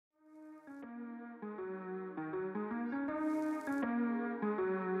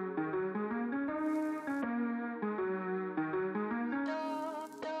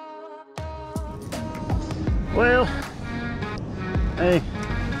Well, hey,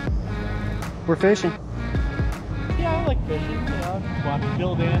 we're fishing. Yeah, I like fishing. You know, I watch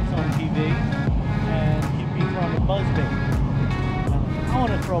Bill Dance on TV, and he'd be throwing a buzzbait. I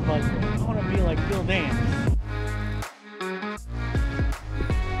want to throw a buzzbait. I want to be like Bill Dance.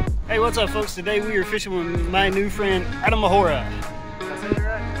 Hey, what's up, folks? Today we are fishing with my new friend Adam Mahora. Did I say that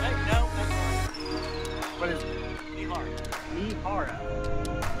right? Hey, no, that's not. What is it? Mihara. Mihara.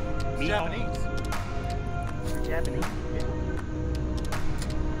 Japanese. Japanese. Yeah.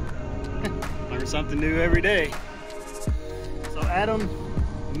 Learn something new every day. So Adam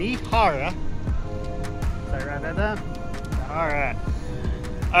Mihara. Did I write that down? Alright.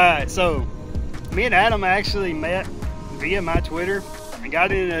 Alright, so me and Adam actually met via my Twitter and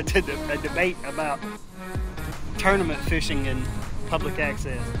got in a debate about tournament fishing and public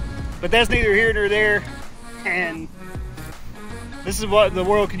access. But that's neither here nor there, and this is what the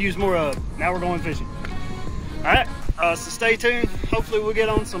world could use more of. Now we're going fishing. Alright, so stay tuned. Hopefully we'll get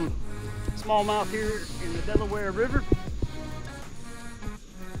on some smallmouth here in the Delaware River.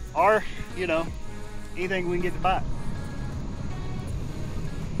 Or, you know, anything we can get to bite.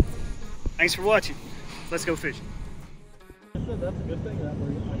 Thanks for watching. Let's go fishing. That's a good thing that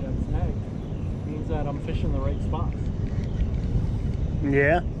I got snagged. It means that I'm fishing the right spots.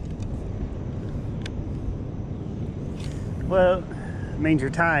 Yeah. Well, it means you're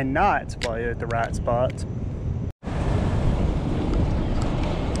tying knots while you're at the right spots.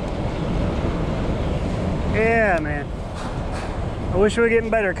 Yeah, man. I wish we were getting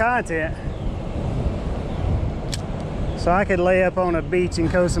better content, so I could lay up on a beach in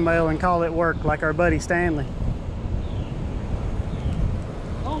Cozumel and call it work like our buddy Stanley.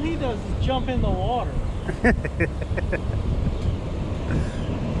 All he does is jump in the water. Lately,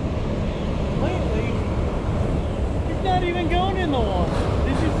 he's not even going in the water.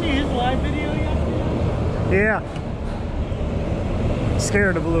 Did you see his live video yesterday? Yeah.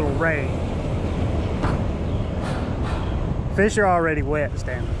 Scared of a little rain. Fish are already wet,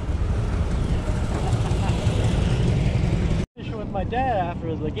 Stanley. Fishing with my dad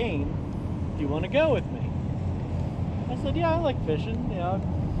after the game. Do you want to go with me? I said, yeah, I like fishing. You know,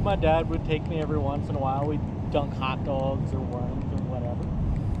 my dad would take me every once in a while. We'd dunk hot dogs or worms or whatever.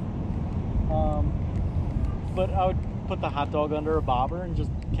 But I would put the hot dog under a bobber and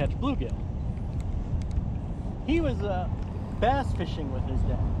just catch bluegill. He was bass fishing with his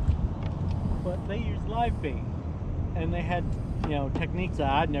dad, but they used live bait. And they had, you know, techniques that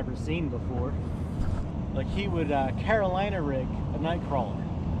I'd never seen before. Like he would Carolina rig a night crawler,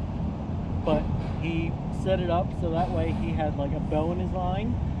 but he set it up so that way he had like a bow in his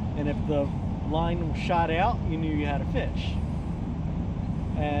line, and if the line shot out, you knew you had a fish.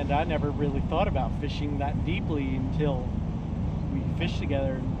 And I never really thought about fishing that deeply until we fished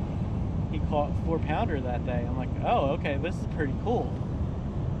together, and he caught a 4-pounder that day. I'm like, oh, okay, this is pretty cool.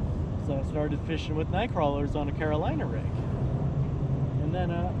 So I started fishing with night crawlers on a Carolina rig. And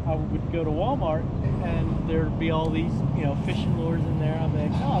then I would go to Walmart and there'd be all these, you know, fishing lures in there. I'm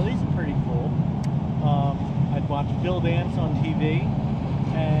like, oh, these are pretty cool. I'd watch Bill Dance on TV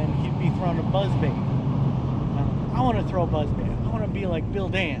and he'd be throwing a buzzbait. I want to throw a buzzbait. I want to be like Bill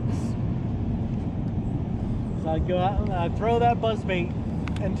Dance. So I'd go out and I'd throw that buzzbait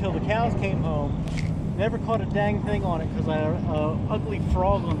until the cows came home. Never caught a dang thing on it because I had an ugly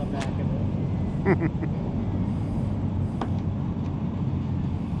frog on the back of it.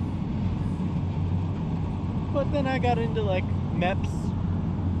 But then I got into like Meps,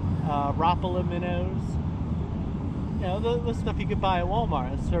 Rapala minnows, you know, the stuff you could buy at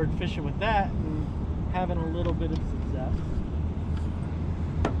Walmart. I started fishing with that and having a little bit of success.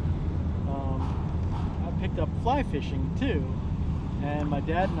 I picked up fly fishing too. And my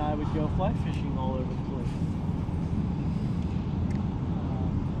dad and I would go fly fishing all over the place.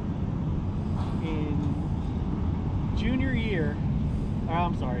 In junior year,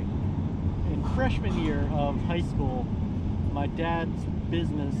 in freshman year of high school, my dad's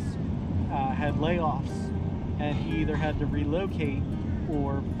business had layoffs, and he either had to relocate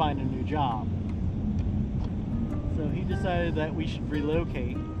or find a new job. So he decided that we should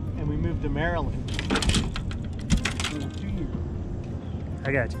relocate, and we moved to Maryland for 2 years.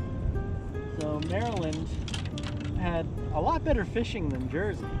 I got you. So Maryland had a lot better fishing than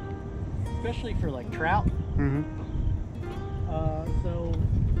Jersey, especially for like trout. Mm-hmm. So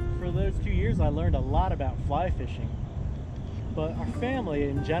for those 2 years I learned a lot about fly fishing, but our family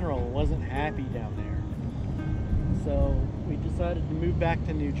in general wasn't happy down there. So we decided to move back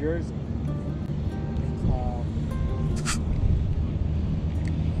to New Jersey.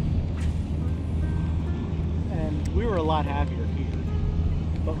 And we were a lot happier here.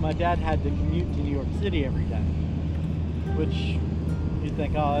 but my dad had to commute to New York City every day, which you'd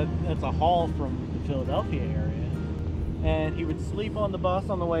think, oh, that's a haul from the Philadelphia area. And he would sleep on the bus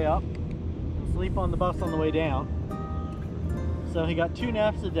on the way up, sleep on the bus on the way down. So he got 2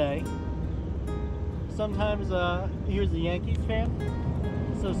 naps a day. Sometimes he was a Yankees fan,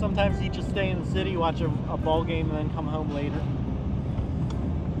 so sometimes he'd just stay in the city, watch a ball game, and then come home later.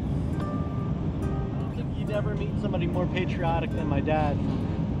 I don't think you'd ever meet somebody more patriotic than my dad,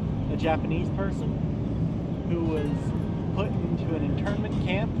 a Japanese person who was put into an internment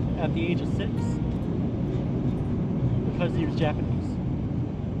camp at the age of 6 because he was Japanese.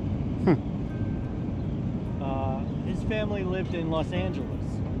 His family lived in Los Angeles.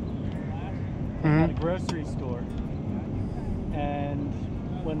 They had a grocery store, and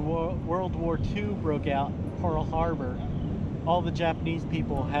when World War II broke out in Pearl Harbor, all the Japanese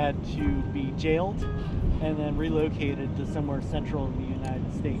people had to be jailed and then relocated to somewhere central in the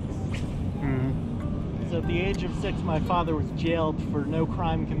United States. So at the age of 6, my father was jailed for no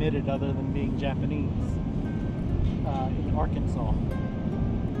crime committed other than being Japanese in Arkansas,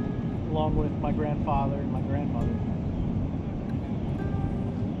 along with my grandfather and my grandmother.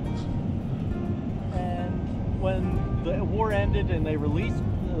 When the war ended and they released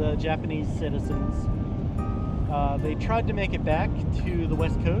the Japanese citizens, they tried to make it back to the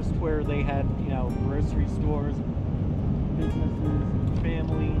West Coast where they had, you know, grocery stores, businesses,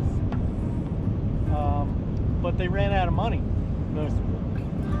 families, but they ran out of money, most of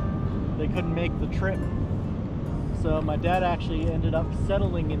them. They couldn't make the trip. So my dad actually ended up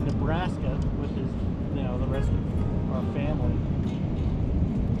settling in Nebraska with his, you know, the rest of our family.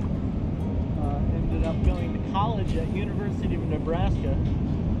 Ended up going to college at University of Nebraska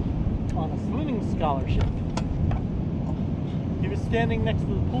on a swimming scholarship. He was standing next to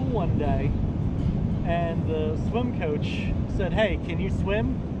the pool one day, and the swim coach said, "Hey, can you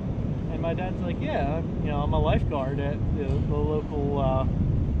swim?" And my dad's like, "Yeah, you know, I'm a lifeguard at the local,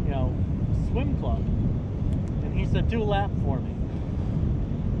 you know, swim club." And he said, "Do a lap for me."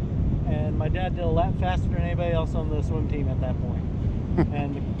 And my dad did a lap faster than anybody else on the swim team at that point.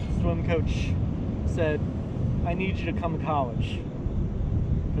 And the swim coach said, "I need you to come to college."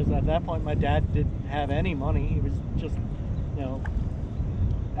 Because at that point my dad didn't have any money. He was just, you know,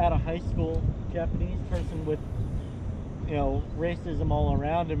 at a high school Japanese person with, you know, racism all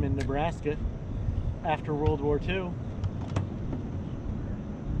around him in Nebraska after World War II.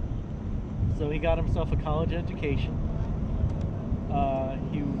 So he got himself a college education.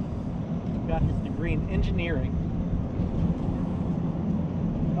 He got his degree in engineering,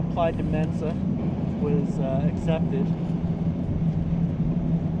 applied to Mensa, was accepted,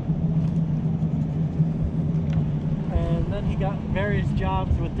 and then he got various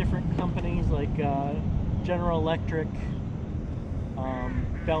jobs with different companies like General Electric,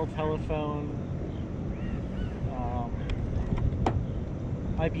 Bell Telephone,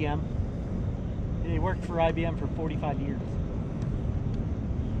 IBM. He worked for IBM for 45 years.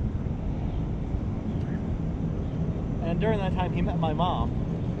 And during that time he met my mom.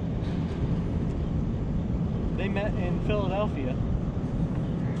 They met in Philadelphia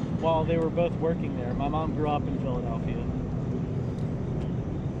while they were both working there. My mom grew up in Philadelphia,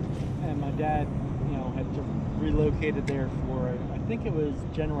 and my dad, you know, had relocated there for, I think it was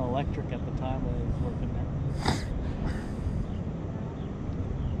General Electric at the time when he was working there.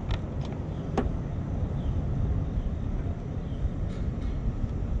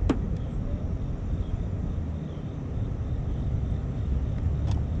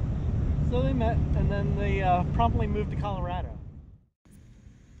 So they met, and then they promptly moved to Colorado.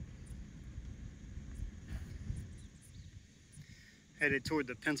 Headed toward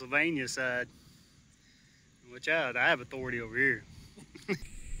the Pennsylvania side. Watch out, I have authority over here.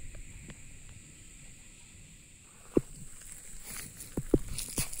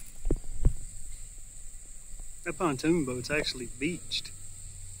 That pontoon boat's actually beached.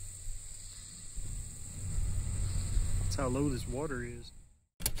 That's how low this water is.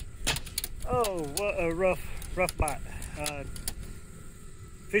 Oh, what a rough bite.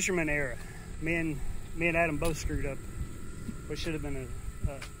 Fisherman era. Me and Adam both screwed up. What should have been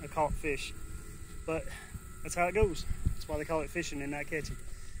a caught fish. But that's how it goes. That's why they call it fishing and not catching.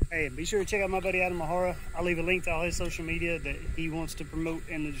 Hey, be sure to check out my buddy Adam Mahara. I'll leave a link to all his social media that he wants to promote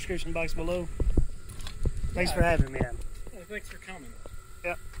in the description box below. Thanks for having me, Adam. Well, thanks for coming.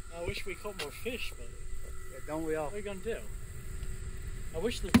 Yep. I wish we caught more fish, but Yeah, don't we all? what are you gonna do? I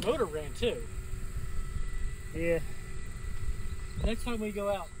wish this motor ran too. Yeah. Next time we go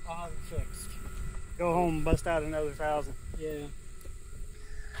out, I'll have it fixed. Go home and bust out another 1,000. Yeah.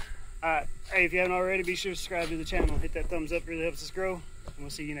 Alright. Hey, if you haven't already, be sure to subscribe to the channel. Hit that thumbs up, really helps us grow. and we'll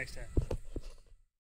see you next time.